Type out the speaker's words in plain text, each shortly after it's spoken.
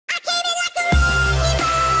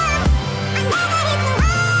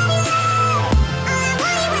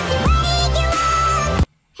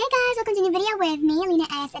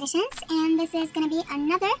Lina As Editions, and this is going to be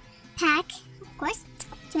another pack, of course,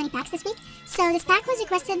 too many packs this week. So this pack was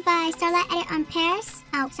requested by Starlight Edit on Paris,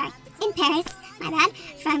 in Paris, my bad,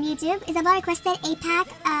 from YouTube. Isabel requested a pack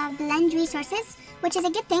of blend resources, which is a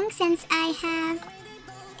good thing since I have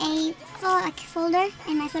a full folder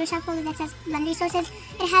in my Photoshop folder that says blend resources.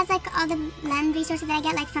 It has all the blend resources that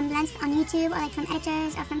I get from blends on YouTube or from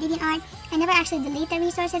editors or from DeviantArt. I never actually delete the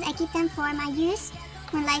resources. I keep them for my use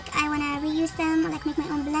when I want to reuse them or make my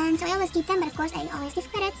own blend. So I always keep them, but of course I always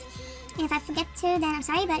give credits. And if I forget to, then I'm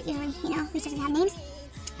sorry, but usually, resources have names.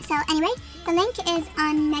 So anyway, the link is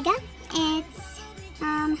on Mega. It's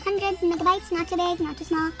 100 megabytes, not too big, not too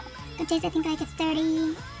small. Contains I think it's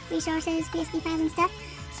 30 resources, PSD files and stuff.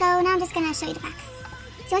 So now I'm just gonna show you the pack.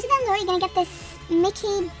 So once you download, you're gonna get this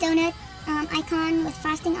Mickey donut icon with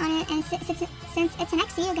frosting on it, and since it's an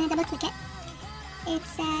XC, you're gonna double click it. It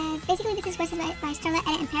says, basically this is requested by Starlight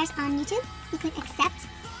Edit in Paris on YouTube. You click accept.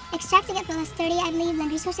 Extract to get plus 30, I believe,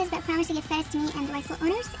 blend resources, but promise to give credits to me and the rightful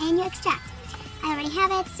owners, and you extract. I already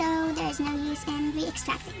have it, so there's no use in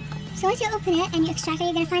re-extracting. So once you open it and you extract it,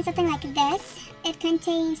 you're gonna find something like this. It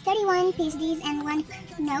contains 31 PSDs and 1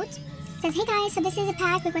 note. It says, hey guys, so this is a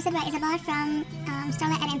pack requested by Isabel from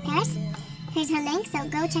Starlight Edit in Paris. Here's her link, so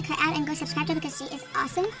go check her out and go subscribe to her because she is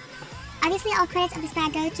awesome. Obviously, all credits of this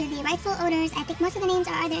pack go to the rightful owners. I think most of the names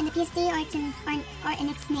are either in the PSD or it's in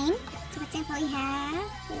its name. So for example, we have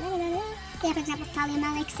for example, Talia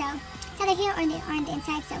Malik, so it's either here or on the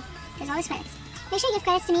inside, so there's always credits. Make sure you give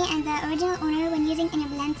credits to me and the original owner when using in your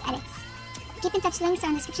blends edits. Keep in touch links are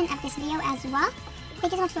in the description of this video as well.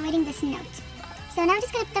 Thank you so much for reading this note. So now I'm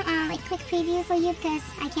just going to put them on a quick preview for you because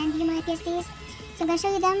I can't view my PSDs. So I'm going to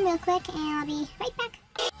show you them real quick and I'll be right back.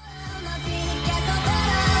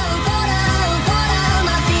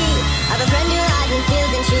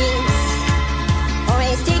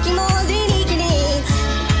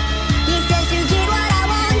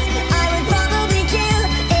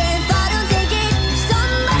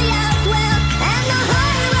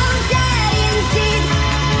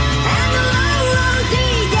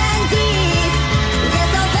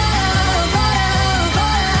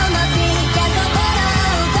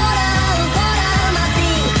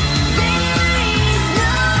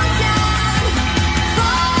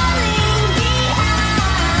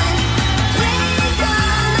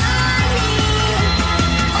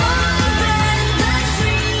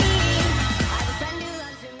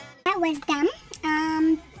 Was them.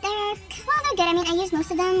 They're good. I mean, I use most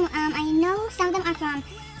of them. I know some of them are from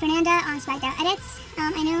Fernanda on Swagdown Edits.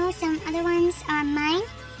 I know some other ones are mine,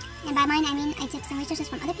 and by mine I mean I took some resources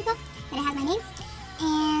from other people that I have my name.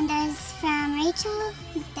 And there's from Rachel.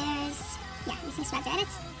 There's this is Swagdown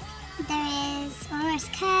Edits. There is Aurora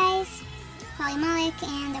Skies, Polly Malik,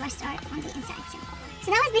 and the rest are on the inside. So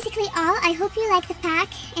that was basically all. I hope you like the pack,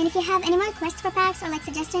 and if you have any more requests for packs or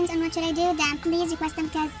suggestions on what should I do, then please request them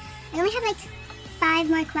because I only have 5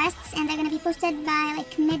 more requests and they're going to be posted by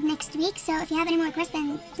mid next week. So if you have any more requests,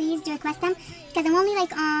 then please do request them because I'm only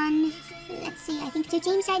on, let's see, I think 3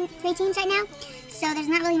 teams right now. So there's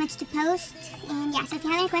not really much to post. And yeah, so if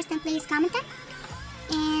you have any requests, then please comment them.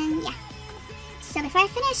 And yeah. So before I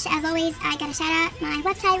finish, as always, I gotta shout out my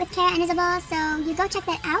website with Kara and Isabel. So you go check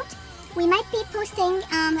that out. We might be posting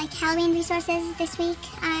Halloween resources this week.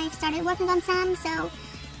 I've started working on some, so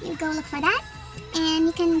you go look for that. And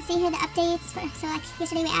you can see here the updates. So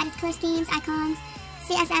yesterday we added color schemes, icons,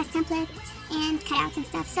 CSS templates, and cutouts and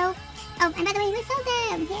stuff. So, oh, and by the way, we filled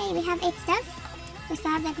them. Yay, we have 8 stuff. We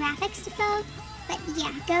still have the graphics to fill. But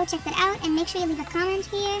yeah, go check that out and make sure you leave a comment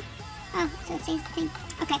here. Oh, so it says the thing.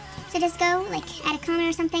 Okay, so just go add a comment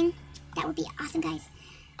or something. That would be awesome, guys.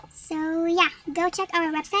 So yeah, go check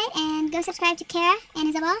our website and go subscribe to Kara and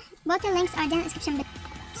Isabel. Both the links are down in the description.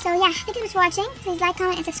 So yeah, thank you so much for watching. Please like,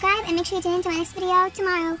 comment, and subscribe, and make sure you tune in to my next video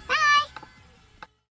tomorrow. Bye!